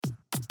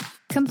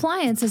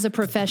Compliance is a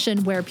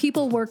profession where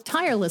people work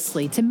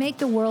tirelessly to make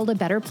the world a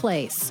better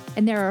place.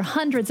 And there are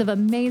hundreds of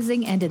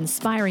amazing and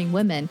inspiring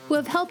women who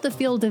have helped the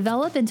field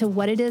develop into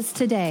what it is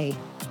today.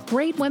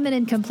 Great Women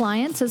in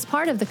Compliance is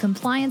part of the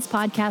Compliance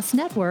Podcast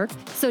Network,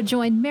 so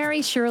join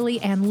Mary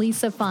Shirley and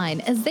Lisa Fine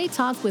as they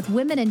talk with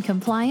women in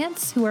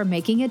compliance who are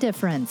making a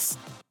difference.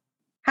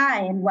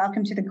 Hi, and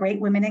welcome to the Great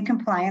Women in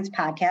Compliance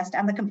podcast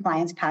on the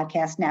Compliance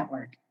Podcast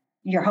Network.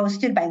 You're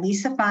hosted by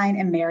Lisa Fine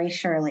and Mary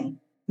Shirley.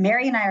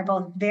 Mary and I are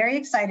both very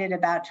excited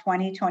about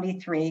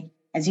 2023,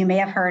 as you may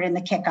have heard in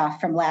the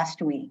kickoff from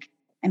last week.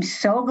 I'm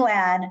so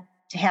glad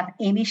to have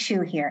Amy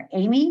Hsu here.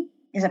 Amy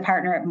is a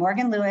partner at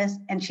Morgan Lewis,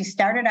 and she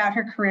started out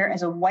her career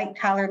as a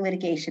white-collar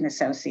litigation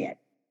associate.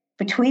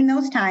 Between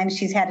those times,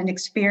 she's had an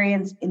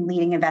experience in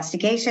leading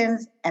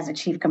investigations as a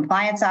chief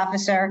compliance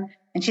officer,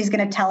 and she's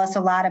going to tell us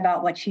a lot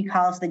about what she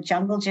calls the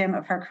jungle gym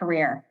of her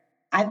career.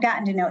 I've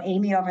gotten to know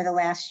Amy over the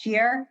last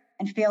year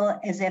and feel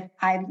as if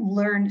I've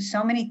learned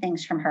so many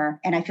things from her,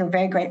 and I feel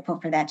very grateful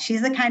for that.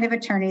 She's the kind of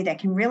attorney that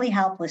can really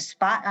help with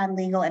spot-on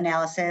legal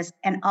analysis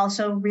and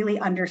also really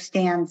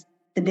understands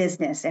the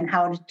business and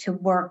how to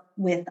work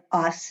with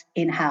us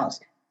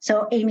in-house.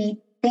 So, Amy,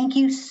 thank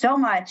you so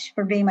much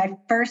for being my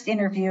first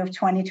interview of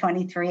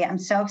 2023. I'm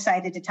so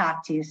excited to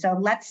talk to you. So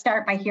let's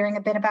start by hearing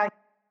a bit about.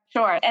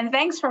 Sure. And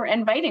thanks for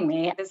inviting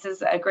me. This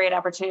is a great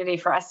opportunity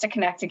for us to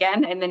connect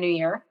again in the new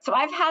year. So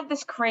I've had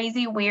this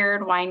crazy,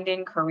 weird,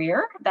 winding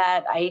career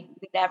that I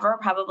never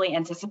probably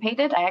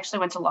anticipated. I actually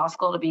went to law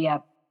school to be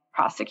a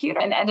prosecutor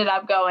and ended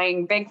up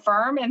going big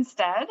firm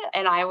instead.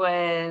 And I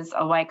was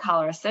a white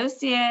collar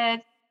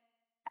associate.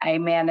 I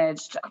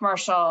managed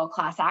commercial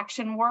class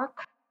action work.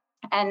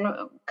 And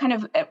kind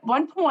of at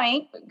one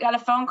point, got a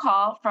phone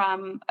call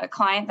from a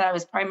client that I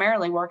was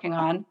primarily working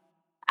on,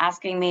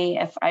 asking me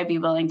if I'd be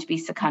willing to be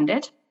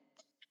seconded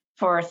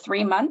for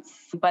 3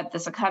 months, but the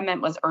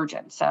secondment was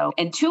urgent. So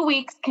in 2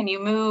 weeks, can you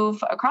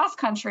move across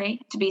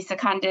country to be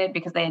seconded?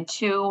 Because they had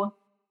 2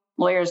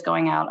 lawyers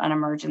going out on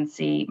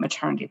emergency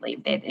maternity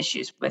leave. They had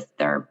issues with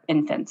their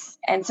infants.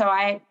 And so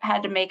I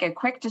had to make a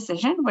quick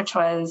decision, which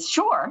was,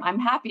 sure, I'm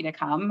happy to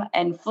come,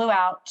 and flew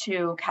out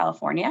to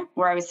California,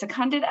 where I was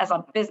seconded as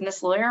a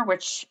business lawyer,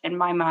 which in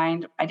my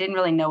mind, I didn't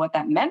really know what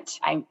that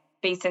meant. I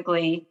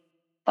basically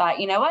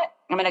thought, you know what?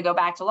 I'm going to go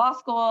back to law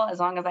school. As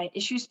long as I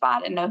issue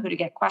spot and know who to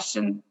get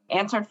questions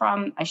answered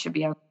from, I should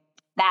be okay.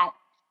 That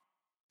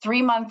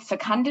 3-month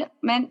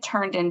secondment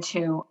turned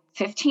into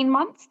 15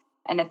 months.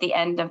 And at the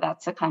end of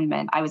that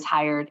secondment, I was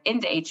hired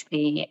into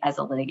HP as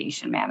a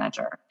litigation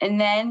manager. And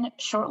then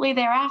shortly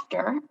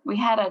thereafter, we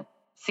had a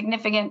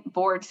significant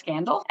board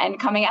scandal. And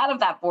coming out of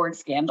that board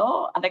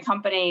scandal, the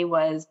company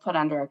was put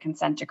under a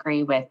consent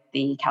decree with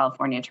the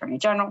California Attorney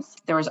General.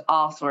 There was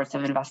all sorts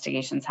of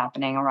investigations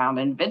happening around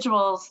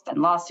individuals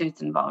and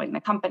lawsuits involving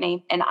the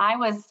company. And I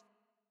was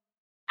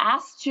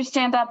asked to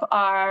stand up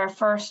our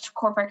first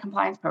corporate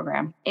compliance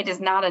program. It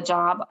is not a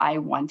job I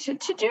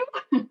wanted to do,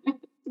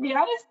 to be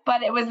honest,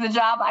 but it was the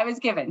job I was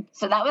given.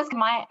 So that was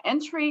my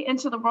entry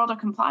into the world of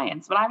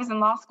compliance. When I was in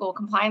law school,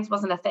 compliance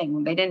wasn't a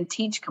thing. They didn't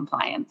teach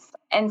compliance.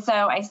 And so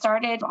I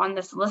started on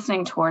this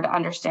listening tour to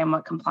understand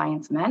what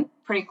compliance meant.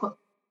 Pretty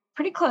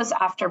close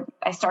after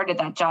I started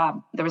that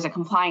job, there was a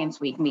compliance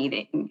week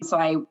meeting. So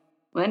I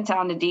went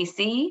down to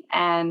DC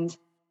and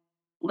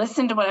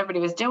listened to what everybody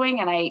was doing.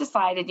 And I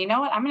decided, you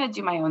know what, I'm going to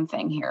do my own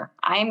thing here.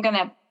 I'm going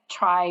to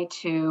try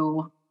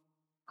to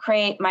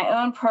create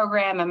my own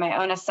program and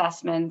my own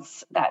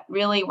assessments that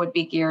really would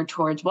be geared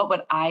towards what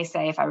would I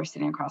say if I were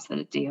sitting across the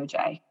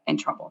DOJ in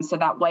trouble. So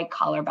that white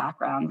collar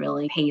background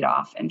really paid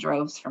off and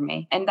drove for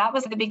me. And that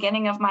was the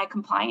beginning of my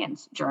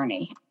compliance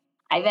journey.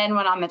 I then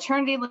went on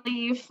maternity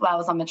leave. While I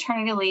was on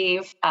maternity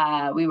leave,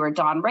 we were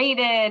dawn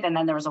raided. And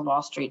then there was a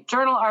Wall Street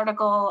Journal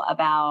article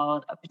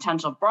about a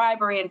potential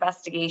bribery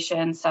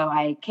investigation. So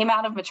I came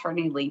out of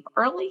maternity leave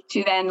early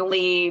to then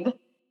lead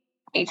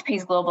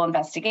HP's global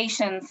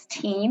investigations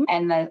team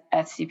and the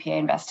FCPA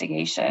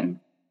investigation.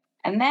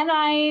 And then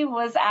I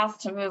was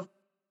asked to move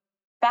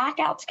back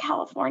out to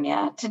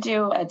California to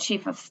do a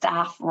chief of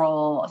staff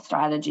role, a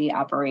strategy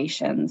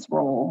operations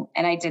role.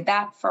 And I did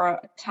that for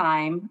a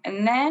time.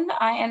 And then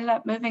I ended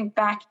up moving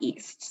back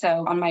east.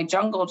 So on my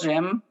jungle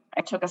gym,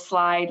 I took a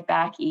slide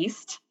back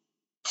east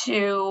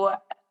to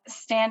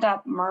stand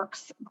up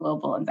Merck's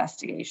global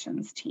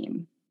investigations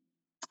team.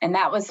 And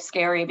that was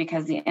scary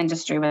because the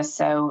industry was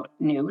so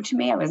new to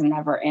me. I was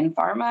never in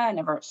pharma. I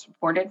never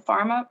supported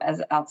pharma as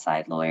an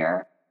outside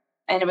lawyer.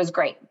 And it was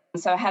great.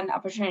 So I had an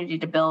opportunity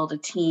to build a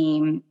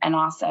team and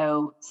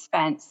also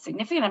spent a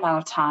significant amount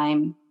of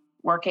time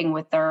working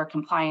with their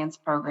compliance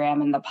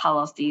program and the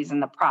policies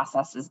and the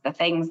processes, the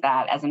things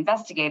that as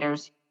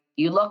investigators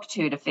you look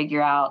to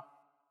figure out,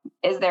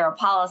 is there a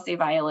policy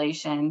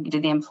violation?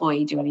 Did the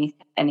employee do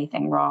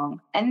anything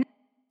wrong? And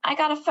I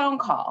got a phone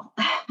call.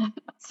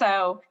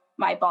 So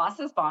my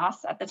boss's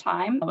boss at the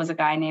time was a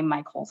guy named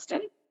Mike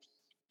Holston.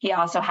 He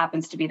also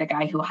happens to be the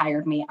guy who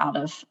hired me out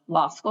of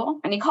law school.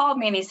 And he called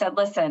me and he said,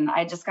 listen,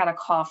 I just got a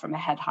call from a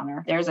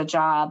headhunter. There's a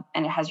job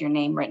and it has your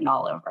name written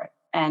all over it.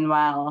 And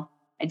while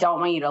I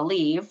don't want you to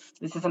leave.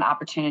 This is an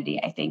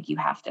opportunity I think you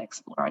have to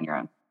explore on your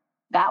own.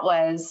 That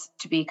was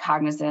to be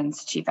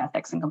Cognizant's Chief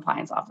Ethics and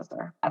Compliance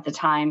Officer. At the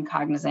time,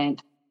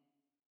 Cognizant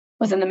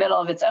was in the middle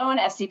of its own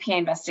FCPA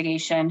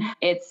investigation.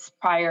 Its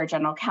prior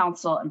general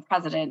counsel and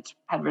president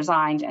had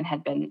resigned and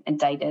had been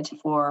indicted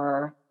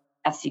for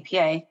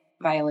FCPA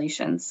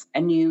violations.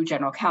 A new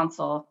general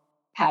counsel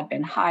had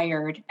been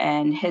hired,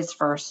 and his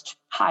first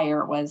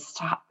hire was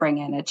to bring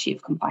in a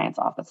chief compliance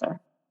officer.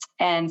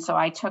 And so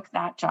I took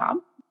that job,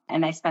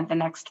 and I spent the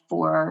next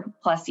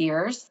 4+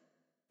 years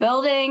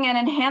building and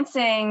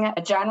enhancing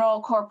a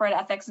general corporate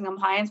ethics and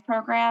compliance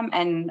program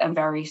and a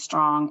very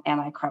strong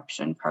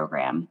anti-corruption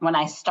program. When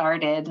I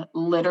started,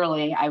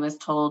 literally, I was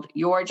told,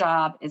 your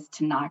job is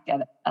to not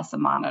get us a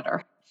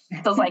monitor.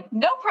 So I was like,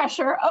 no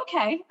pressure.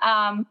 Okay.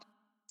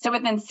 So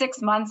within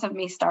 6 months of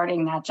me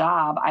starting that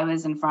job, I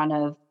was in front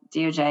of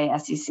DOJ,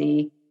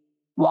 SEC,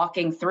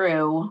 walking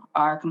through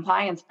our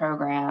compliance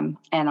program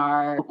and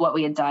what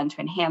we had done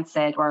to enhance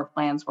it, or our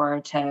plans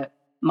were to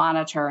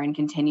monitor and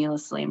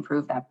continuously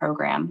improve that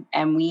program.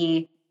 And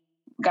we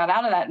got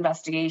out of that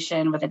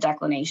investigation with a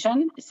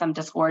declination, some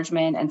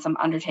disgorgement, and some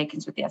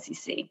undertakings with the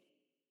SEC.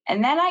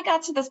 And then I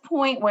got to this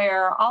point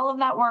where all of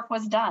that work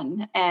was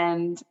done.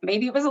 And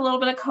maybe it was a little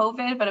bit of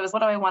COVID, but it was what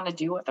do I want to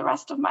do with the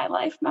rest of my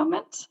life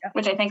moment,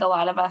 which I think a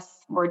lot of us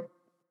were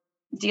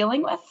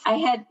dealing with. I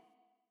had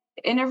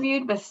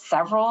interviewed with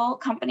several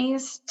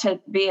companies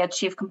to be a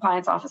chief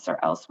compliance officer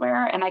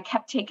elsewhere, and I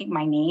kept taking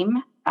my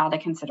name out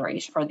of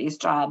consideration for these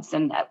jobs.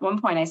 And at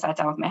one point I sat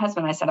down with my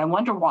husband. I said, I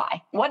wonder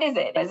why. What is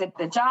it? Is it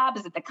the job?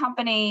 Is it the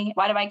company?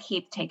 Why do I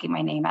keep taking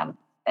my name out of it?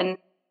 And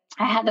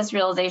I had this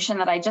realization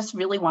that I just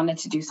really wanted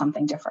to do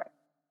something different.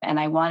 And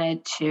I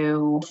wanted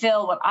to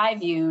fill what I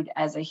viewed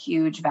as a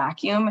huge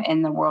vacuum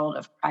in the world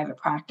of private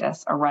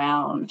practice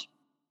around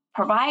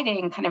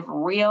providing kind of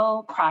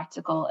real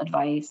practical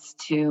advice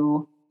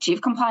to chief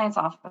compliance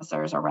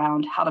officers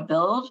around how to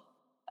build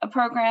a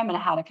program and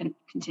how to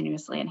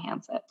continuously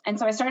enhance it. And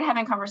so I started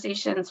having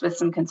conversations with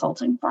some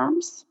consulting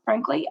firms,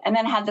 frankly, and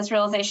then had this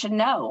realization,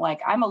 no, like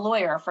I'm a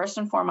lawyer, first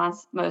and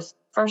foremost.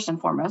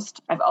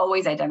 I've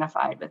always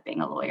identified with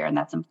being a lawyer, and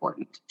that's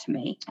important to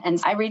me. And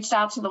I reached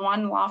out to the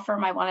one law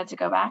firm I wanted to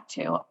go back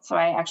to. So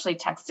I actually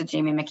texted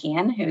Jamie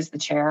McKeon, who's the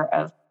chair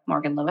of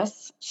Morgan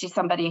Lewis. She's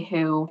somebody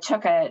who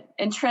took an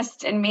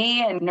interest in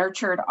me and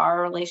nurtured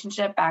our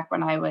relationship back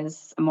when I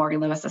was a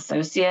Morgan Lewis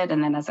associate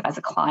and then as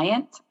a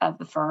client of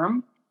the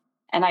firm.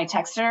 And I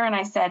texted her and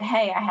I said,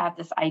 hey, I have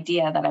this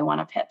idea that I want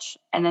to pitch.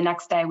 And the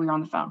next day we were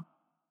on the phone.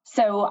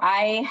 So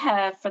I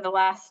have, for the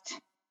last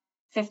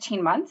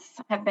 15 months,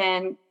 have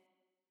been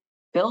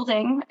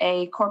building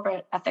a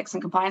corporate ethics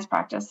and compliance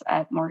practice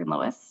at Morgan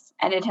Lewis.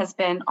 And it has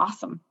been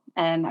awesome.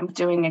 And I'm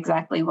doing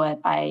exactly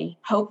what I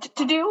hoped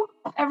to do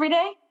every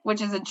day,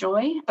 which is a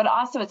joy. But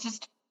also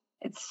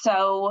it's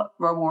so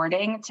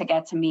rewarding to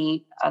get to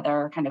meet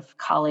other kind of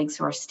colleagues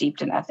who are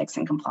steeped in ethics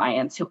and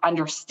compliance, who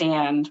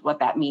understand what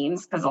that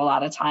means. Because a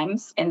lot of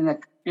times in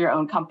your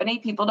own company,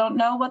 people don't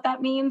know what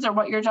that means or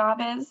what your job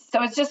is. So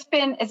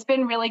it's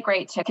been really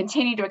great to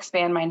continue to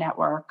expand my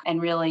network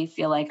and really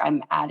feel like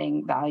I'm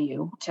adding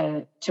value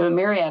to a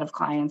myriad of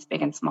clients,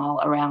 big and small,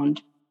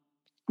 around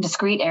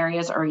discrete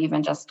areas or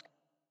even just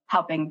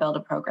helping build a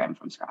program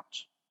from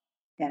scratch.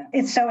 Yeah,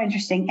 it's so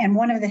interesting. And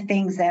one of the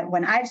things that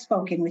when I've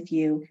spoken with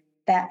you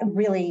that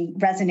really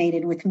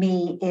resonated with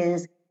me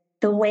is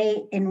the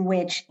way in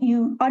which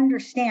you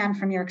understand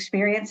from your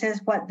experiences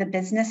what the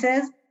business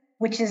is,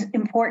 which is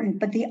important.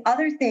 But the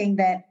other thing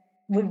that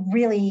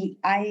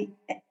I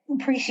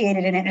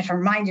appreciated and it just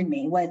reminded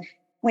me was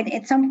when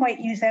at some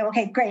point you say,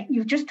 okay, great,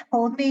 you just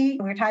told me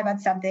we were talking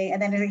about something.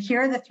 And then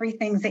here are the 3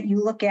 things that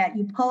you look at,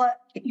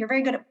 you're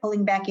very good at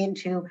pulling back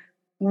into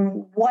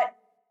what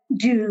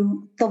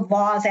do the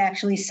laws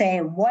actually say?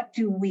 What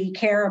do we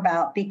care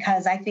about?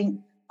 Because I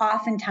think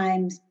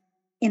oftentimes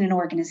in an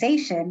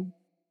organization,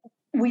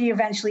 we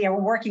eventually are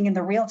working in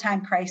the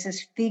real-time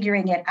crisis,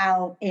 figuring it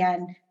out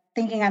and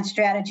thinking on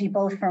strategy,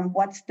 both from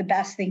what's the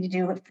best thing to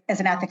do as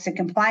an ethics and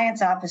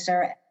compliance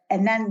officer,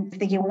 and then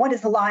thinking, what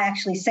does the law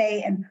actually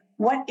say? And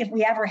what if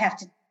we ever have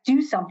to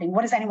do something?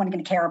 What is anyone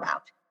going to care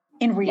about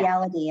in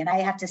reality? Yeah. And I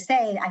have to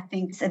say, I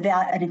think it's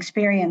about an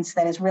experience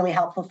that is really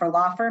helpful for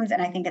law firms.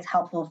 And I think it's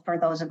helpful for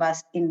those of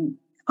us in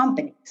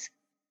companies.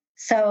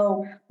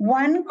 So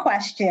quick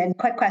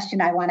question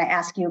I want to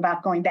ask you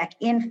about going back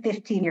in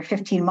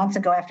 15 months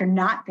ago after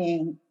not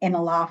being in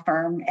a law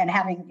firm and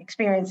having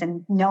experience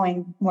and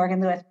knowing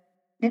Morgan Lewis.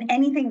 Did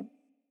anything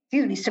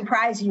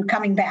surprise you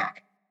coming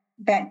back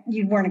that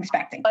you weren't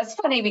expecting? It's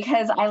funny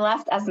because I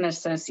left as an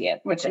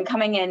associate, which and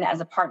coming in as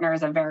a partner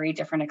is a very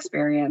different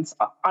experience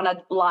on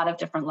a lot of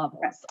different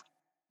levels. Right.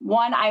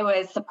 One, I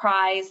was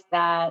surprised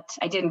that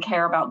I didn't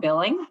care about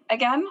billing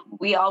again.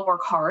 We all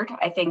work hard.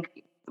 I think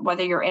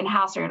whether you're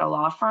in-house or at a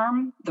law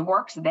firm, the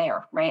work's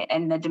there, right?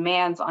 And the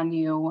demands on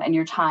you and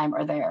your time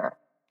are there.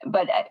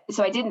 But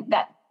so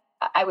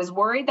I was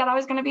worried that I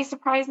was going to be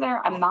surprised there.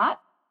 I'm not.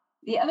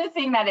 The other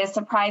thing that is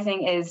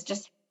surprising is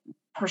just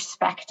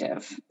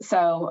perspective.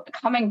 So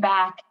coming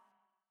back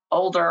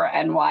older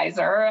and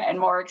wiser and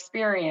more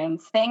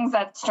experienced. Things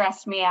that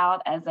stressed me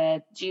out as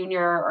a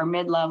junior or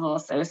mid-level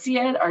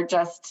associate are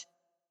just,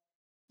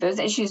 those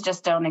issues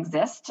just don't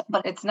exist.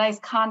 But it's nice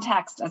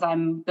context as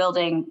I'm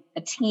building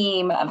a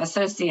team of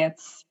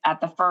associates at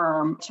the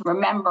firm to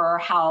remember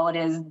how it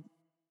is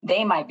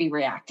they might be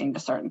reacting to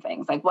certain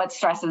things, like what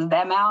stresses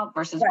them out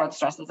versus what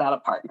stresses out a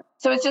partner.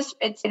 So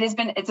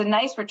it's a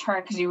nice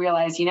return because you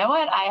realize, you know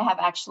what, I have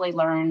actually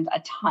learned a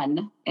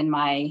ton in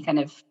my kind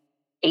of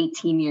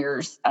 18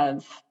 years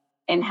of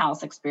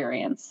in-house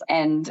experience,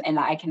 and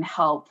I can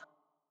help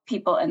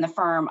people in the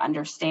firm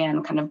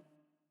understand kind of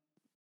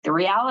the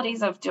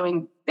realities of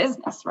doing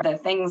business, right? The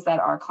things that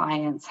our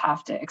clients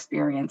have to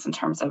experience in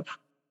terms of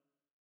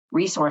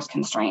resource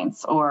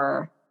constraints,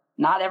 or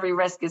not every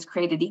risk is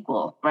created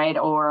equal, right?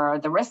 Or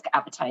the risk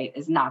appetite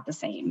is not the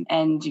same.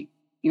 And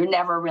you're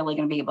never really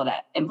going to be able to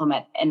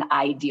implement an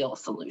ideal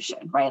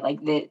solution, right?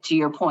 Like to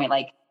your point,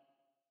 like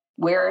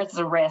where is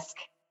the risk?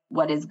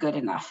 What is good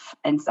enough?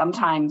 And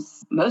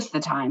sometimes, most of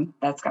the time,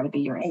 that's got to be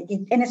your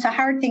aim. And it's a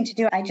hard thing to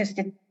do.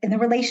 And the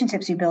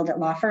relationships you build at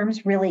law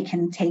firms really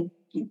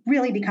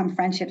become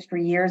friendships for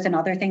years and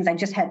other things. I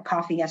just had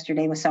coffee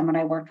yesterday with someone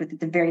I worked with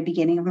at the very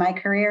beginning of my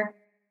career.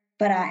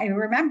 But I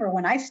remember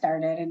when I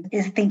started and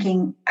is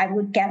thinking I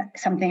would get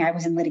something, I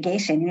was in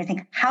litigation, and you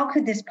think, how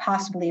could this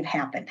possibly have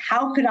happened?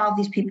 How could all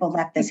these people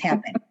let this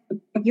happen?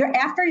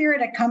 After you're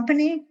at a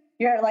company,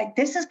 you're like,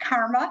 this is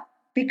karma,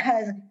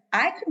 because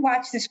I could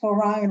watch this go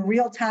wrong in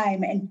real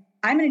time and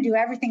I'm going to do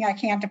everything I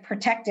can to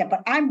protect it,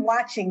 but I'm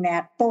watching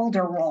that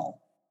boulder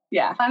roll.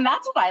 Yeah. And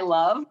that's what I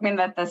love. I mean,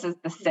 that this is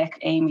the sick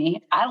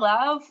Amy. I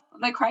love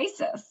the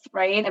crisis,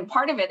 right? And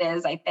part of it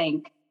is, I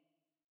think,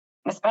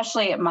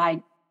 especially at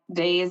my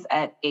days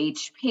at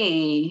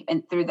HP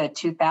and through the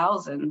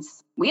 2000s,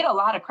 we had a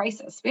lot of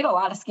crisis. We had a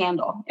lot of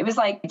scandal. It was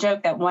like a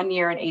joke that 1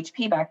 year at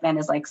HP back then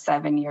is like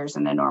 7 years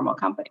in a normal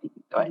company.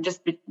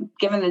 Just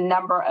given the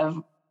number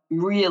of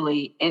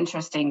really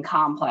interesting,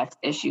 complex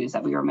issues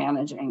that we were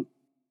managing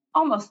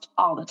almost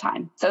all the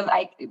time. So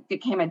I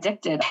became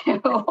addicted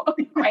to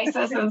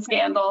crisis and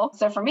scandal.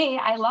 So for me,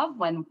 I love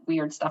when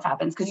weird stuff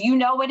happens because you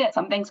know it is.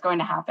 Something's going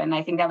to happen.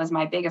 I think that was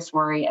my biggest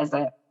worry as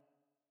a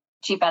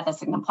chief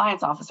ethics and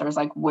compliance officer, is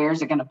like,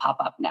 where's it going to pop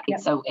up next?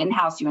 Yep. So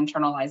in-house, you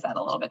internalize that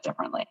a little bit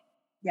differently.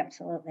 Yeah,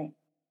 absolutely.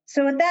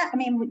 So with that, I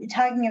mean,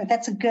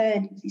 that's a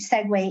good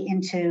segue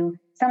into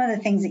some of the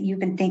things that you've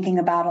been thinking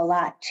about a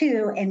lot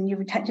too. And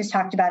you just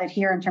talked about it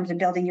here in terms of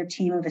building your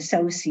team of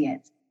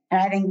associates. And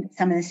I think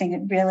some of this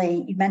thing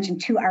really, you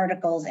mentioned 2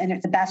 articles, and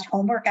it's the best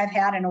homework I've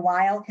had in a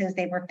while because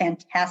they were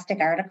fantastic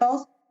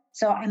articles.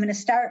 So I'm going to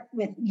start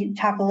with, you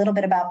talk a little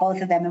bit about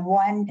both of them. And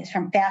one is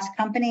from Fast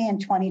Company in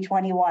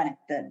 2021.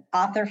 The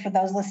author, for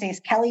those listening,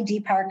 is Kelly D.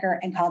 Parker,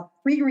 and called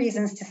 3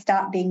 Reasons to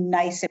Stop Being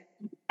Nice.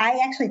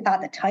 I actually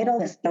thought the title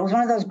was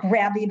one of those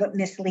grabby but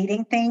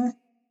misleading things,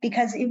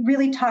 because it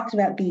really talks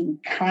about being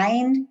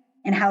kind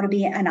and how to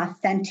be an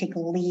authentic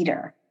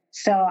leader.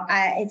 So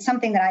it's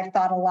something that I've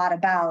thought a lot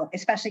about,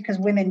 especially because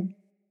women,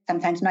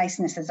 sometimes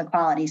niceness is a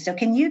quality. So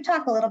can you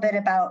talk a little bit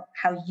about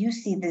how you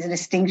see the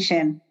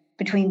distinction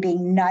between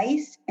being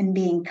nice and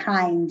being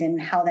kind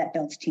and how that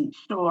builds teams?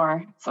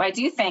 Sure. So I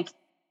do think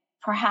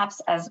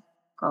perhaps as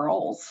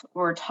girls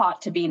we're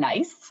taught to be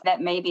nice.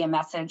 That may be a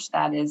message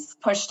that is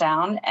pushed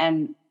down.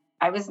 And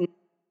I was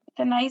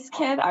the nice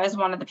kid. I was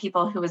one of the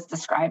people who was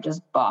described as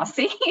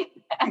bossy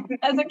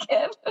as a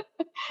kid.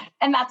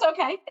 And that's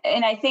okay.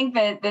 And I think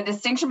that the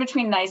distinction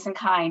between nice and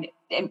kind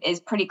is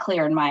pretty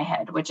clear in my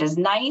head, which is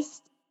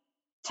nice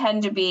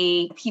tend to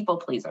be people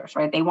pleasers,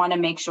 right? They want to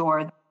make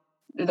sure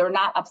they're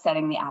not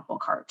upsetting the apple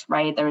cart,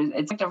 right?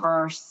 It's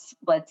diverse.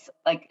 Let's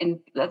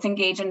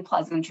engage in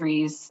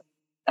pleasantries.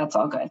 That's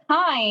all good.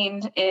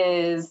 Kind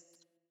is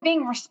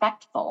being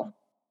respectful,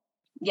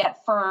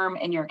 yet firm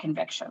in your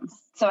convictions.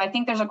 So I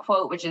think there's a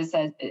quote which is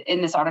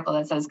in this article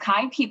that says,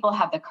 kind people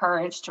have the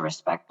courage to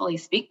respectfully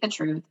speak the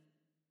truth,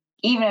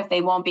 even if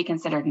they won't be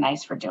considered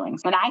nice for doing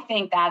so. And I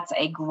think that's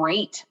a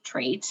great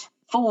trait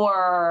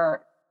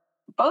for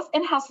both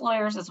in-house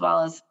lawyers as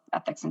well as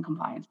ethics and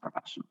compliance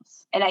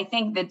professionals. And I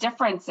think the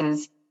difference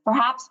is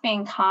perhaps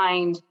being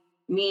kind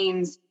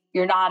means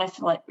you're not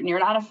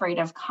afraid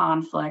of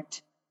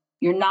conflict.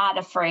 You're not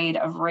afraid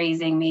of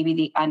raising maybe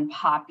the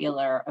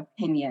unpopular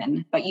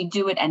opinion, but you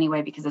do it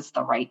anyway because it's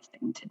the right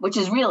thing to do, which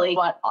is really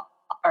what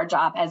our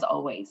job has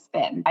always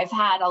been. I've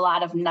had a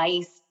lot of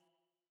nice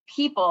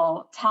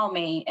people tell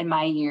me in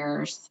my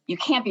years, you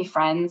can't be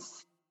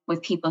friends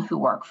with people who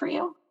work for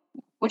you,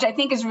 which I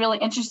think is really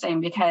interesting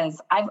because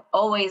I've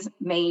always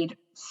made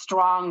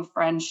strong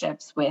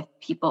friendships with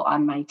people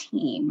on my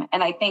team.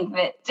 And I think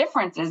the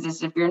difference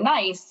is if you're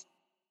nice,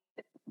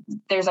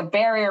 there's a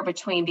barrier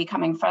between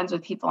becoming friends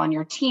with people on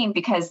your team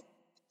because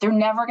they're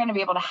never going to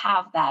be able to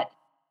have that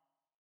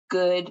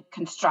good,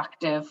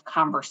 constructive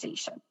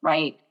conversation,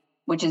 right?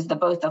 Which is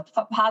both the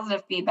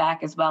positive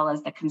feedback as well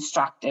as the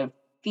constructive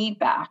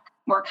feedback.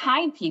 Where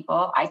kind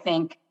people, I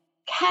think,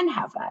 can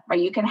have that, right?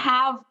 You can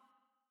have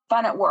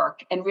fun at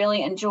work and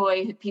really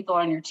enjoy people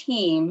on your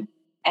team,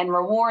 and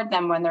reward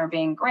them when they're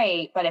being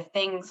great. But if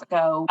things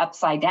go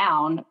upside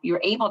down,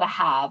 you're able to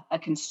have a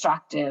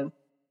constructive,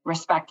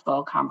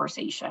 respectful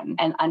conversation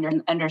and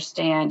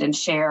understand and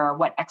share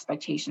what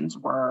expectations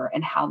were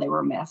and how they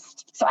were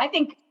missed. So I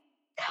think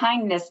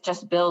kindness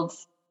just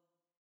builds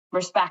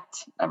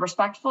respect, a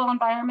respectful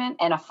environment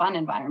and a fun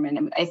environment.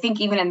 And I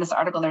think even in this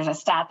article, there's a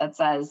stat that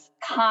says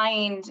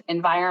kind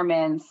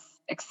environments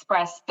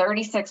express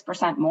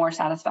 36% more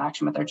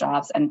satisfaction with their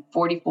jobs and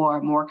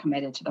 44% more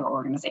committed to their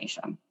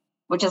organization,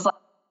 which is like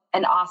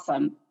an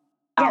awesome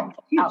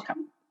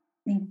outcome.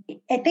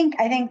 I think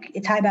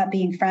it's about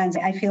being friends.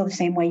 I feel the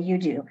same way you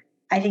do.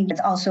 I think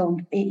it's also,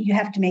 you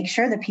have to make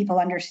sure that people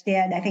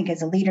understand. I think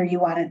as a leader, you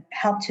want to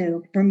help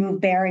to remove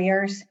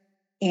barriers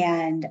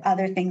and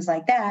other things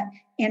like that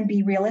and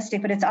be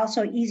realistic, but it's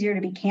also easier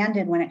to be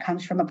candid when it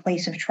comes from a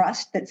place of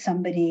trust that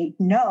somebody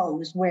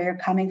knows where you're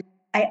coming from.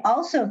 I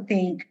also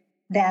think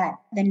that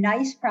the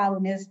nice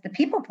problem is the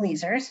people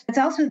pleasers.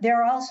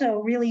 They're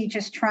also really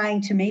just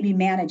trying to maybe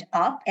manage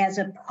up as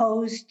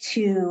opposed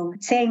to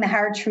saying the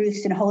hard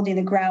truths and holding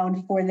the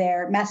ground for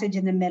their message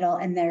in the middle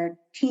and their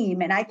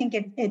team. And I think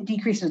it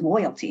decreases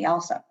loyalty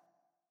also.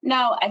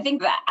 No, I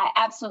think that I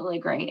absolutely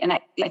agree. And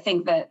I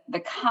think that the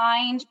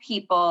kind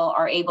people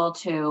are able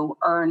to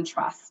earn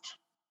trust,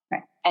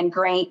 right, and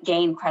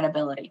gain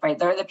credibility, right?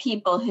 They're the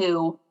people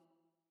who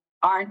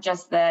aren't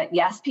just the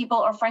yes people,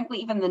 or frankly,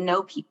 even the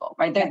no people,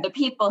 right? They're the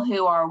people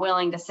who are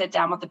willing to sit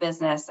down with the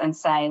business and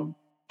say,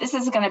 this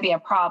is going to be a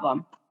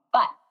problem,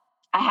 but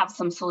I have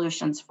some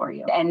solutions for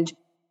you. And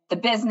the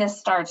business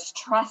starts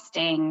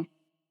trusting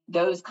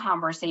those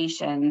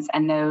conversations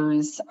and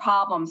those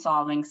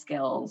problem-solving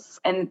skills.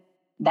 And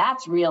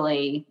that's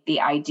really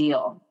the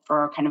ideal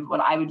for kind of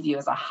what I would view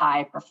as a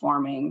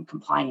high-performing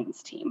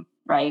compliance team,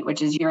 right?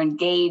 Which is you're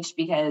engaged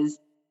because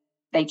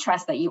they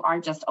trust that you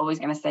aren't just always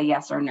going to say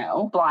yes or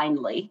no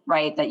blindly,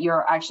 right? That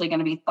you're actually going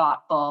to be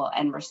thoughtful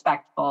and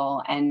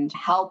respectful and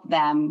help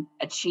them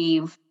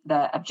achieve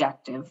the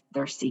objective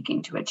they're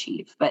seeking to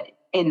achieve, but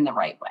in the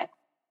right way.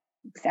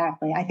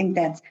 Exactly. I think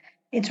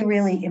it's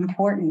really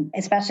important,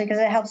 especially because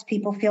it helps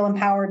people feel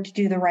empowered to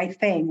do the right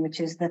thing, which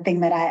is the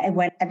thing that I've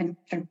been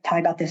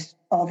talking about this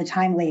all the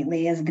time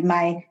lately, is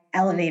my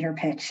elevator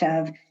pitch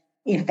of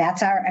if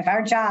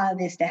our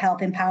job is to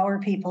help empower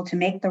people to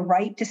make the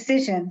right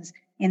decisions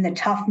in the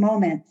tough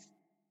moments,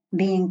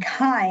 being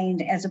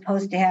kind as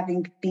opposed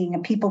to being a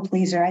people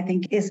pleaser, I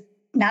think is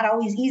not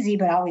always easy,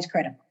 but always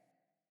critical.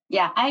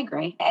 Yeah, I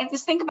agree. I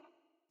just think about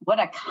what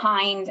a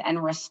kind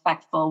and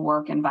respectful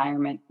work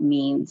environment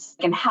means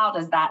and how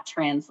does that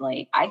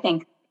translate? I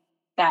think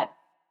that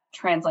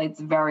translates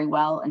very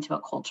well into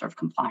a culture of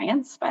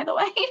compliance, by the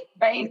way,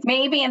 right?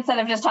 Maybe instead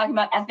of just talking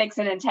about ethics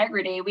and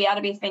integrity, we ought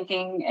to be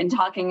thinking and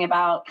talking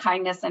about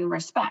kindness and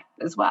respect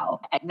as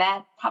well. And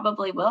that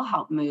probably will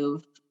help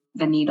move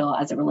the needle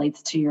as it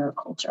relates to your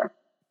culture.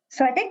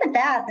 So I think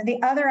the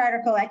other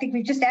article, I think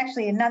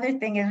another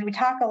thing is we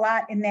talk a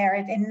lot in there,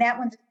 and that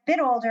one's a bit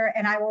older,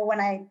 and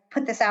when I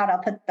put this out, I'll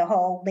put the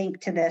whole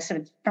link to this. So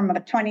it's from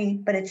about 20,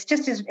 but it's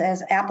just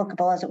as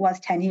applicable as it was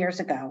 10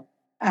 years ago.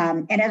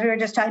 And as we were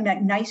just talking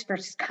about nice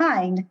versus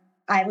kind,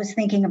 I was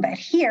thinking about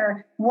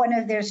here,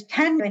 it's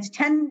 10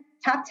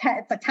 top 10,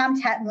 it's a top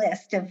 10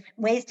 list of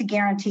ways to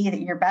guarantee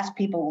that your best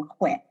people will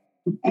quit.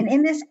 And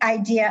in this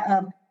idea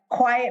of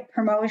quiet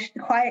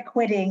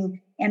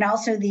quitting, and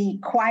also the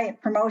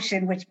quiet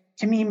promotion, which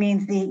to me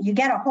means you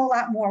get a whole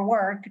lot more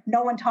work,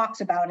 no one talks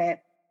about it,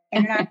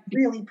 and you're not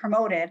really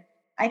promoted.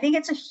 I think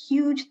it's a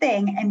huge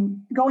thing.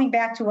 And going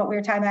back to what we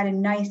were talking about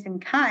in nice and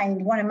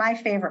kind, one of my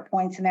favorite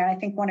points in there, and I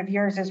think one of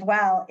yours as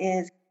well,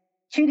 is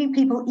treating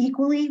people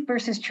equally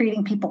versus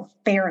treating people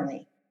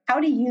fairly. How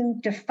do you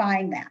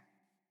define that?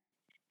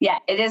 Yeah,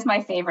 it is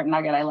my favorite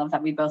nugget. I love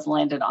that we both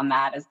landed on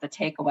that as the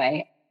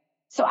takeaway.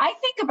 So I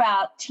think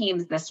about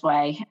teams this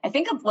way. I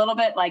think a little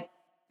bit like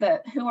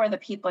the Who Are the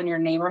People in Your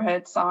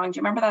Neighborhood song. Do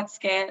you remember that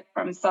skit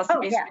from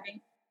Sesame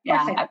Street?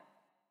 Yeah.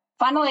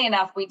 Funnily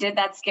enough, we did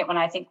that skit when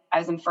I think I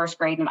was in first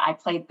grade and I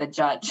played the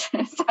judge.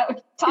 So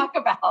talk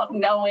about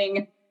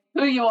knowing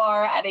who you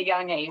are at a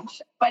young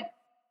age. But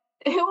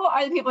Who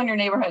Are the People in Your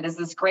Neighborhood is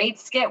this great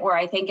skit where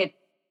I think it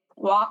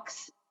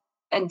walks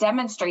and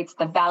demonstrates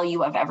the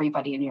value of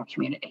everybody in your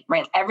community,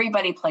 right?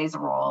 Everybody plays a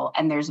role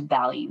and there's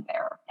value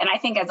there. And I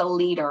think as a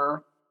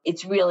leader,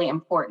 it's really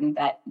important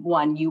that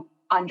one, you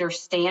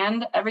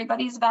understand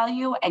everybody's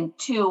value, and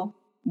two,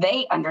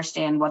 they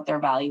understand what their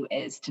value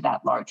is to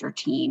that larger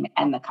team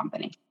and the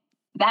company.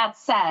 That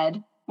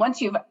said, once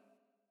you've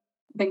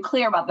been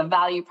clear about the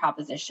value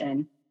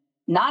proposition,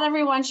 not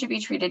everyone should be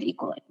treated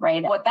equally,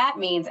 right? What that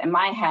means in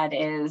my head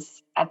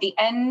is at the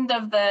end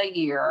of the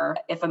year,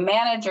 if a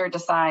manager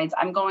decides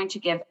I'm going to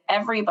give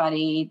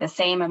everybody the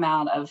same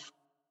amount of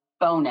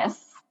bonus,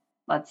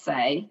 let's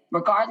say,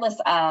 regardless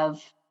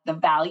of the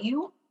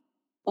value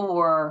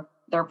or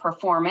their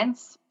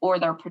performance or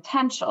their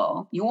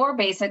potential, you're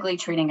basically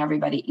treating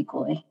everybody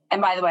equally.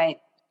 And by the way,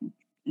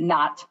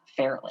 not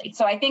fairly.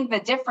 So I think the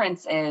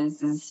difference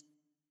is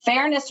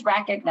Fairness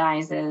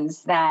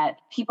recognizes that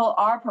people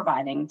are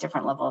providing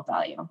different level of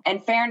value.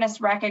 And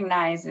fairness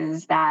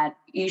recognizes that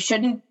you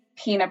shouldn't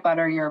peanut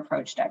butter your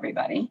approach to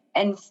everybody.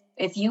 And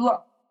if you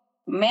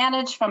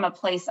manage from a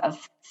place of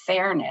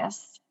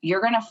fairness,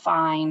 you're going to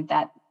find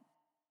that,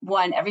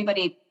 one,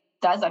 everybody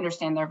does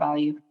understand their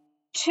value.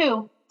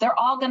 Two, they're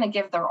all going to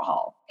give their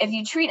all. If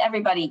you treat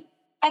everybody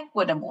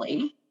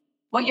equitably,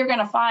 what you're going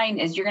to find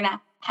is you're going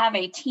to have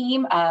a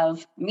team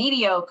of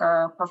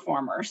mediocre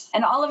performers,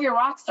 and all of your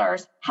rock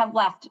stars have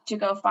left to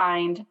go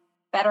find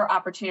better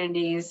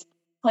opportunities,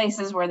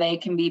 places where they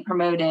can be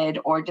promoted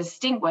or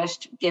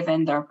distinguished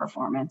given their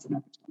performance and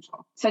their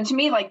potential. So to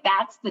me, like,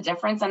 that's the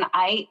difference. And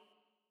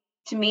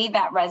to me,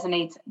 that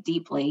resonates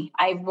deeply.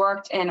 I've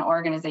worked in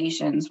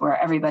organizations where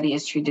everybody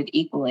is treated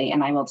equally.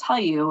 And I will tell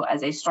you,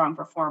 as a strong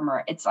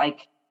performer, it's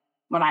like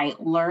when I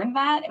learned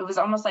that, it was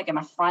almost like an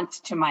affront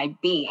to my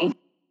being.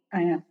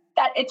 I know.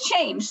 That it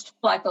changed,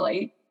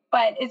 luckily.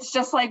 But it's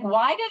just like,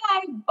 why did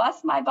I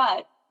bust my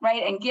butt,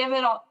 right? And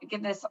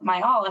give this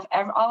my all if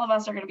all of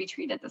us are going to be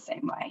treated the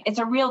same way? It's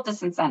a real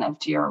disincentive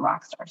to your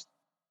rock stars.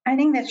 I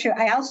think that's true.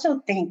 I also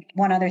think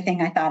one other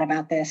thing I thought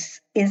about this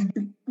is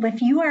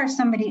if you are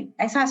somebody,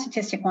 I saw a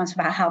statistic once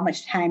about how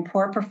much time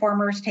poor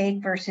performers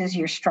take versus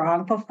your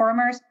strong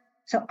performers.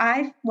 So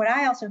what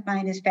I also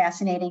find is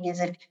fascinating is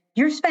if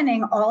you're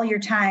spending all your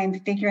time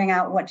figuring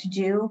out what to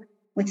do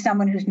with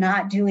someone who's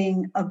not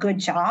doing a good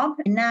job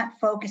and not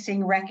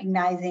focusing,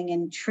 recognizing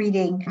and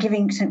treating,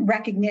 giving some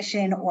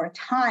recognition or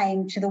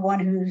time to the one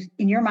who's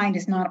in your mind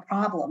is not a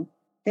problem.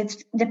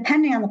 It's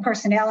depending on the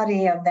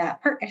personality of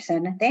that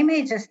person. They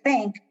may just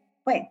think,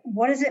 wait,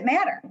 what does it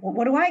matter?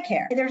 What do I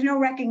care? There's no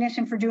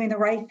recognition for doing the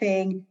right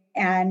thing.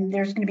 And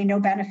there's going to be no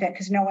benefit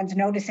because no one's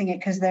noticing it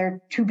because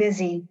they're too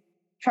busy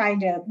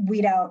trying to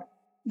weed out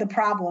the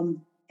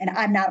problem. And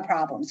I'm not a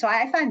problem. So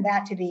I find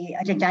that to be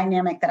a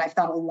dynamic that I've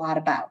thought a lot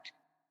about.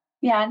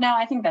 Yeah, no,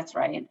 I think that's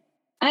right. And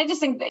I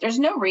just think that there's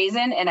no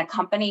reason in a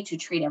company to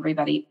treat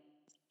everybody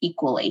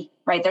equally,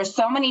 right? There's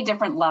so many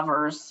different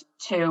levers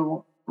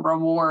to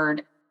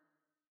reward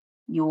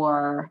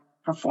your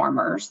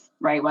performers,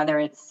 right? Whether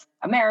it's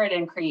a merit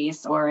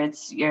increase or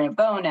it's your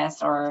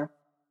bonus or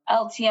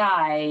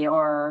LTI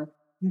or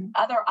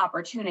other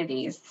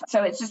opportunities.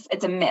 So it's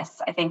a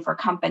miss, I think, for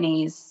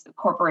companies,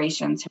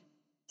 corporations who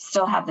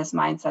still have this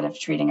mindset of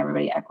treating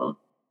everybody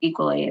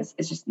equally.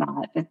 It's just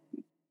not.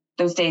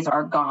 Those days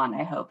are gone,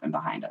 I hope, and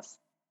behind us.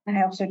 I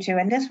hope so too.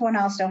 And this one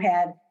also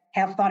had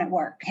have fun at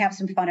work, have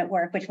some fun at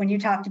work, which when you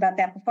talked about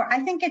that before,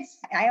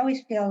 I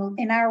always feel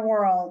in our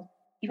world,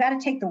 you got to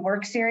take the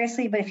work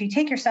seriously. But if you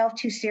take yourself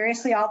too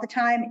seriously all the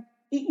time,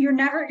 you're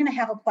never going to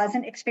have a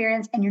pleasant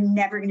experience and you're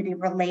never going to be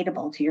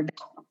relatable to your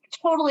business.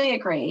 Totally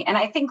agree. And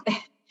I think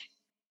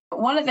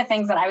one of the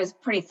things that I was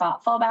pretty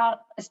thoughtful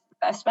about,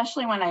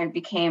 especially when I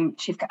became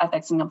Chief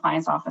Ethics and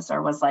Compliance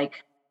Officer, was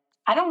like,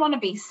 I don't want to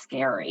be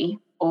scary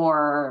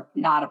or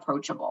not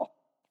approachable.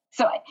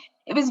 So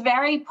it was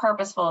very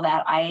purposeful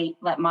that I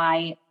let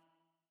my,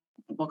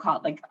 we'll call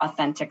it like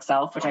authentic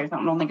self, which I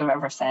don't think I've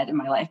ever said in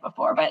my life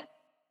before, but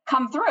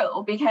come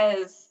through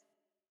because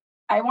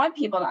I want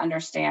people to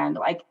understand,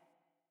 like,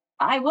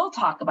 I will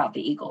talk about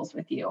the Eagles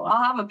with you.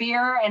 I'll have a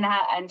beer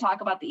and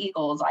talk about the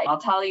Eagles. I'll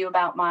tell you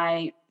about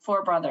my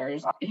 4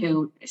 brothers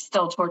who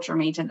still torture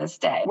me to this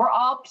day. We're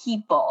all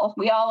people.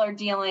 We all are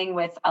dealing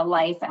with a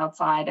life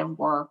outside of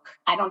work.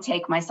 I don't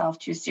take myself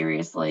too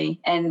seriously,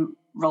 and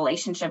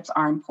relationships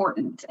are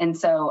important. And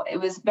so it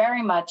was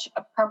very much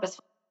a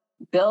purposeful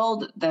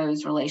build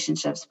those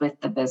relationships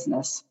with the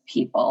business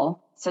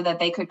people so that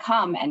they could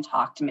come and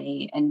talk to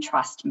me and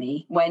trust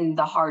me when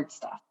the hard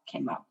stuff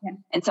came up. Yeah.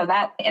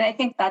 And I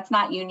think that's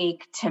not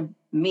unique to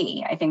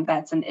me. I think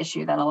that's an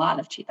issue that a lot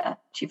of chief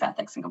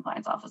ethics and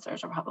compliance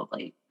officers are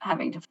probably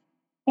having to.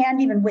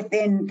 And even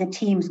within the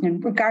teams,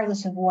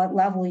 regardless of what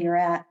level you're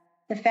at,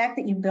 the fact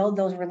that you build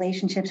those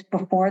relationships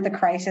before the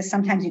crisis,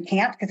 sometimes you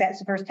can't because that's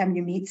the first time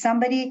you meet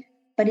somebody.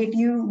 But if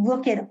you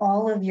look at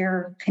all of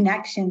your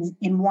connections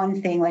in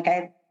one thing, like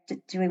I'm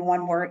doing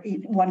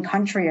one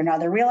country or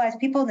another, realize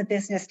people in the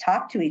business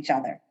talk to each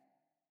other.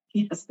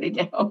 Yes, they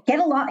do. Get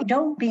along.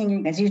 Don't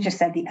be, as you just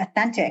said, the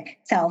authentic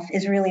self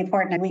is really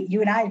important.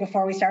 You and I,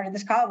 before we started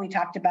this call, we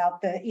talked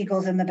about the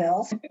Eagles and the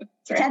Bills.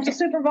 Potential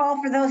Super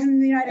Bowl for those in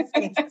the United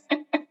States.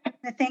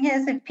 The thing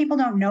is, if people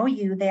don't know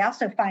you, they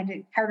also find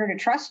it harder to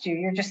trust you.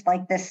 You're just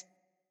like this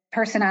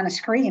person on a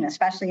screen,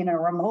 especially in a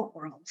remote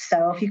world.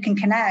 So if you can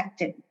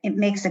connect, it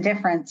makes a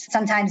difference.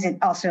 Sometimes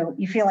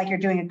you feel like you're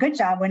doing a good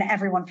job when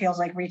everyone feels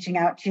like reaching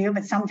out to you.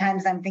 But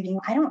sometimes I'm thinking,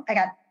 I don't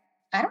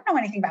know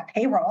anything about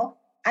payroll.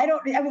 Kind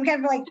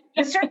of like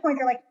at a certain point,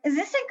 you're like, is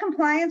this in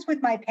compliance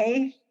with my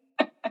pay?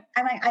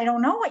 I'm like, I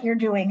don't know what you're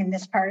doing in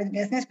this part of the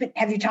business, but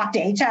have you talked to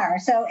HR?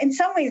 So in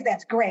some ways,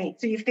 that's great.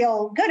 So you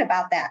feel good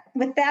about that.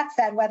 With that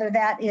said, whether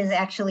that is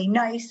actually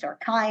nice or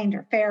kind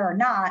or fair or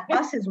not,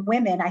 us as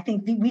women, I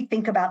think we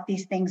think about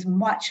these things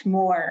much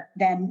more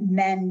than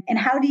men. And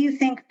how do you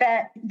think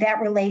that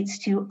relates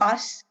to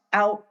us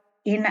out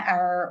in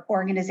our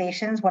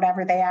organizations,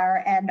 whatever they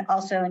are, and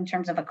also in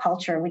terms of a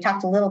culture. We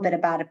talked a little bit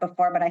about it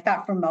before, but I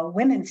thought from a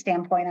women's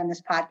standpoint on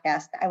this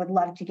podcast, I would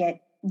love to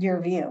get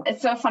your view.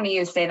 It's so funny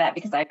you say that,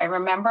 because I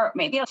remember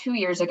maybe 2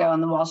 years ago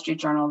in the Wall Street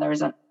Journal, there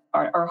was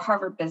or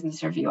Harvard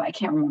Business Review, I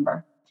can't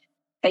remember.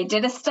 They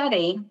did a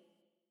study,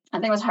 I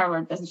think it was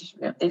Harvard Business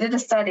Review. They did a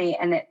study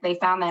and they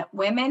found that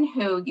women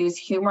who use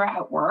humor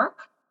at work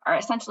are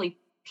essentially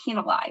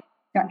penalized.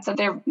 Yeah. So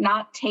they're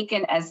not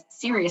taken as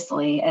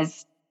seriously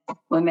as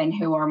women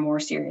who are more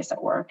serious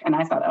at work. And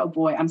I thought, oh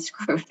boy, I'm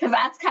screwed, because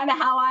that's kind of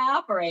how I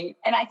operate.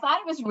 And I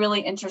thought it was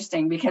really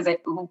interesting because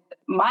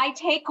my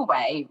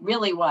takeaway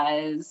really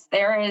was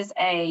there is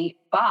a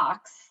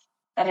box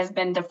that has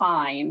been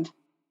defined,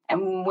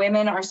 and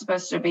women are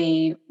supposed to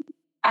be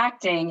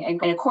acting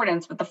in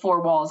accordance with the four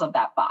walls of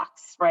that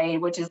box,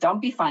 right? Which is, don't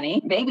be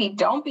funny. Maybe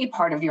don't be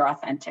part of your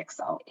authentic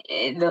self.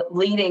 The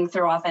leading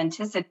through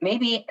authenticity,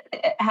 maybe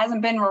it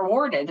hasn't been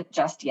rewarded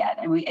just yet.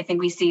 And I think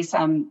we see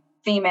some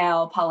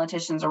female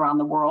politicians around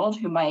the world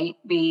who might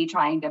be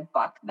trying to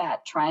buck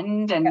that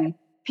trend, and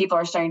people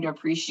are starting to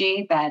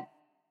appreciate that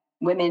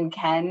women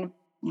can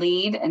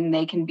lead and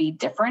they can be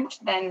different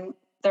than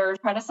their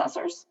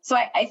predecessors. So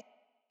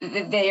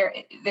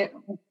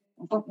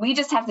we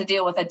just have to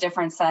deal with a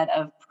different set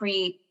of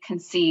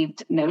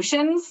preconceived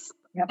notions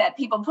that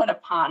people put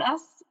upon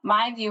us.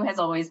 My view has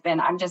always been,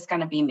 I'm just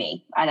going to be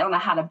me. I don't know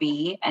how to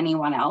be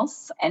anyone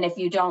else. And if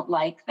you don't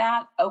like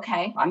that,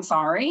 okay, I'm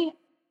sorry.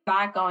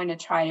 Not going to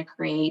try to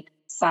create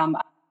some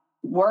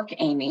work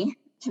Amy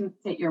to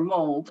fit your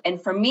mold.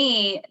 And for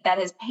me, that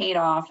has paid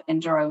off in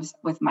droves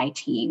with my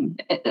team,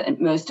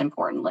 most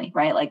importantly,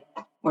 right? Like,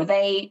 where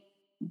they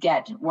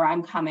get where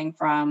I'm coming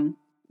from,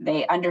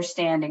 they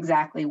understand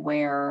exactly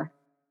where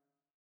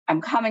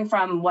I'm coming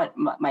from, what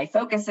my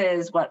focus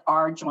is, what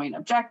our joint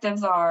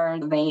objectives are.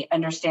 They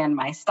understand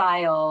my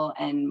style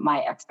and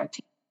my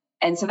expectations.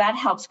 And so that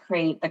helps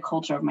create the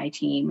culture of my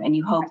team. And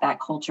you hope that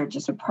culture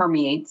just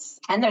permeates.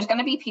 And there's going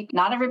to be people,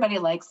 not everybody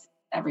likes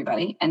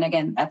everybody. And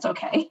again, that's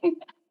okay.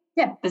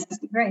 Yeah, this is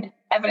great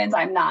evidence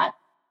I'm not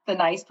the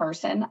nice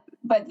person.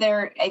 But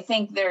I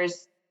think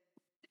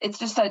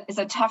it's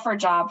a tougher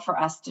job for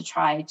us to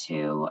try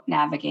to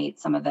navigate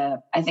some of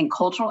the, I think,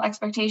 cultural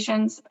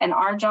expectations. And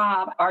our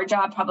job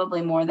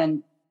probably more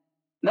than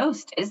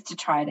most is to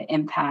try to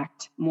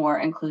impact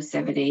more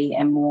inclusivity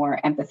and more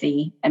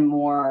empathy and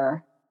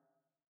more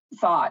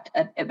thought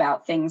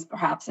about things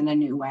perhaps in a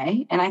new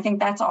way. And I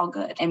think that's all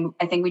good. And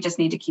I think we just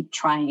need to keep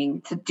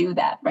trying to do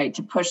that, right?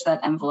 To push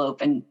that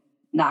envelope and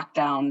knock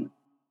down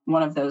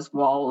one of those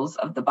walls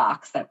of the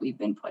box that we've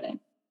been put in.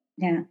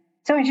 Yeah.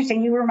 So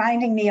interesting. You were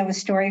reminding me of a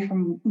story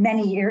from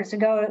many years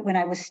ago when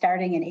I was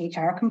starting in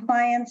HR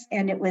compliance,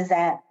 and it was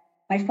at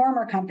my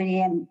former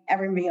company, and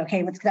everybody,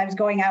 because I was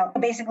going out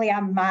basically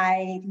on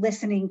my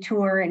listening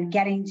tour and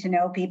getting to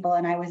know people.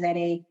 And I was at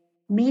a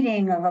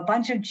meeting of a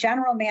bunch of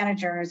general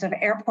managers of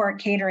airport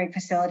catering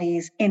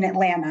facilities in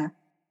Atlanta.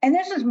 And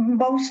this was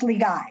mostly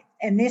guys,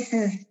 and this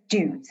is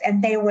dudes,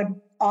 and they would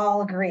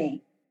all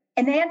agree.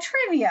 And they had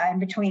trivia in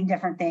between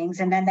different things.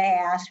 And then they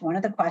asked, one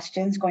of the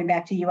questions, going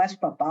back to U.S.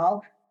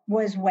 football,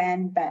 was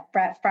when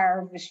Brett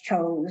Favre was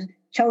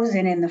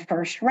chosen in the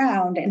first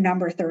round at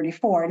number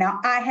 34. Now,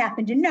 I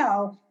happen to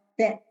know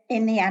that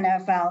in the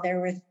NFL,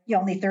 there was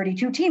only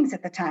 32 teams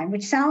at the time,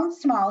 which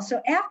sounds small.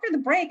 So after the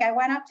break, I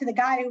went up to the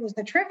guy who was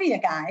the trivia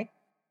guy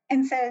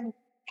and said,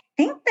 I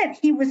think that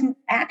he was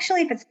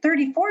actually, if it's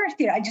 34,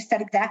 I just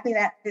said exactly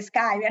that, this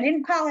guy. I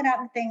didn't call it out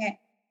and thing.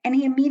 And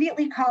he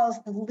immediately calls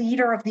the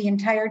leader of the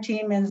entire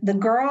team, and the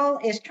girl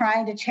is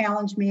trying to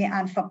challenge me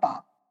on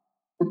football.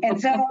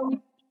 And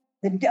so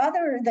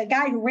the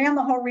guy who ran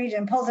the whole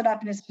region pulls it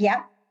up and says,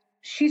 yep,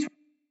 she's.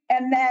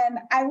 And then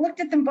I looked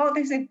at them both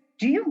and said,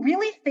 do you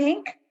really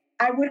think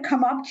I would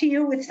come up to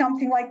you with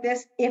something like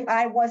this if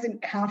I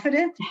wasn't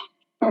confident?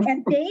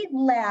 And they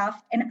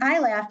laughed and I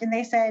laughed, and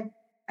they said,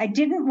 I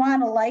didn't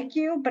want to like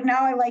you, but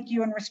now I like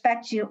you and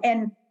respect you.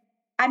 And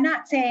I'm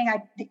not saying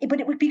but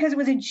it was because it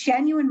was a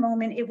genuine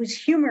moment. It was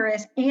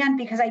humorous. And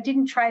because I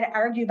didn't try to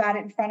argue about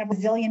it in front of a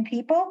zillion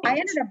people, I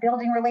ended up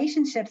building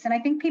relationships. And I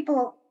think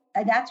people,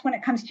 that's when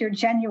it comes to your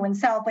genuine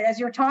self. But as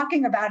you're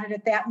talking about it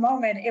at that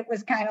moment, it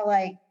was kind of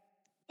like,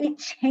 it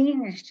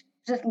changed,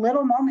 this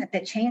little moment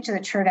that changed the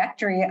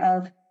trajectory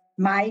of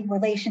my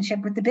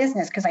relationship with the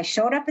business. Because I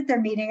showed up at their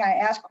meeting, I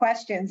asked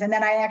questions, and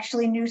then I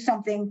actually knew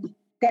something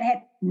that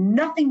had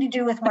nothing to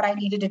do with what I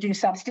needed to do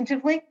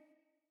substantively.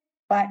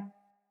 But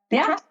they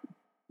trust me.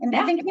 And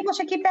I think people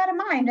should keep that in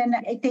mind. And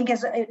I think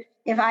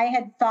if I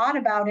had thought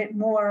about it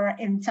more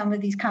in some of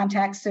these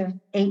contexts of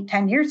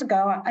 8-10 years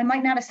ago, I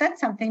might not have said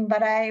something,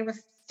 but I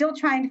was still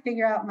trying to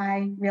figure out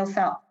my real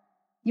self.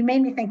 You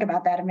made me think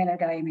about that a minute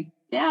ago, Amy.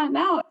 Yeah,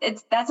 no,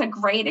 that's a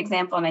great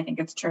example, and I think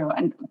it's true.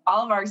 And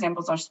all of our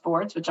examples are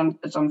sports, which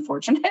is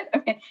unfortunate. I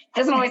mean, it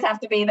doesn't always have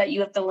to be that you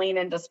have to lean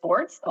into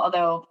sports,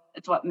 although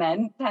it's what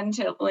men tend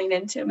to lean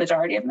into,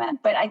 majority of men.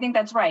 But I think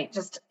that's right.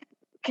 Just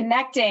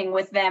connecting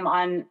with them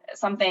on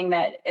something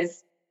that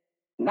is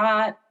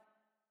not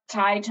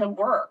tied to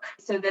work,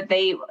 so that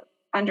they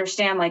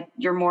understand like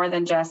you're more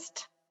than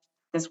just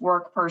this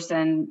work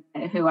person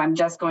who I'm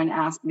just going to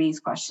ask these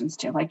questions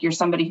to. Like you're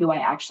somebody who I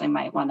actually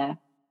might want to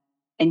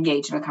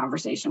engage in a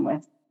conversation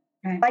with.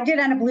 I did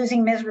end up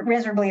losing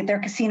miserably at their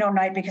casino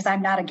night because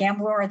I'm not a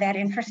gambler or that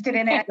interested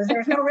in it. There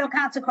was no real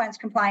consequence,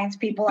 compliance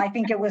people. I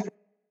think it was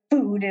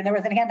food and there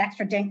was an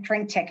extra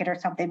drink ticket or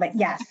something. But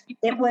yes,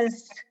 it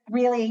was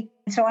really,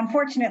 so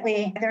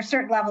unfortunately, there are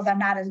certain levels I'm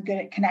not as good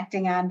at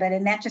connecting on,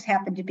 and that just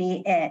happened to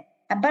be it.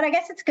 But I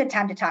guess it's a good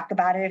time to talk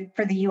about it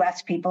for the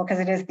U.S. people because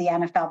it is the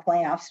NFL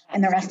playoffs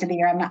and the rest of the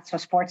year. I'm not so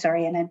sports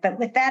oriented. But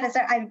with that,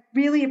 I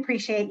really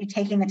appreciate you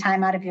taking the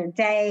time out of your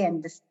day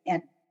and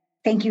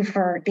thank you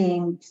for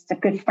being just a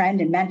good friend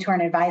and mentor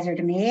and advisor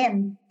to me.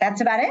 And that's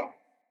about it.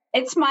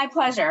 It's my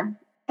pleasure.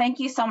 Thank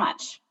you so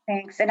much.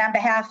 Thanks. And on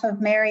behalf of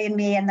Mary and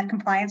me and the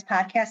Compliance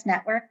Podcast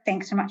Network,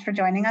 thanks so much for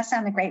joining us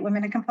on the Great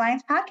Women in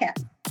Compliance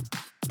podcast.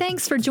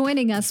 Thanks for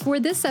joining us for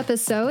this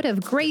episode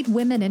of Great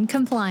Women in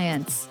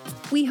Compliance.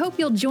 We hope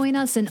you'll join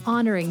us in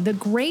honoring the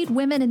great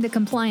women in the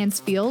compliance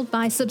field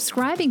by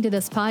subscribing to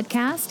this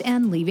podcast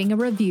and leaving a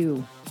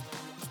review.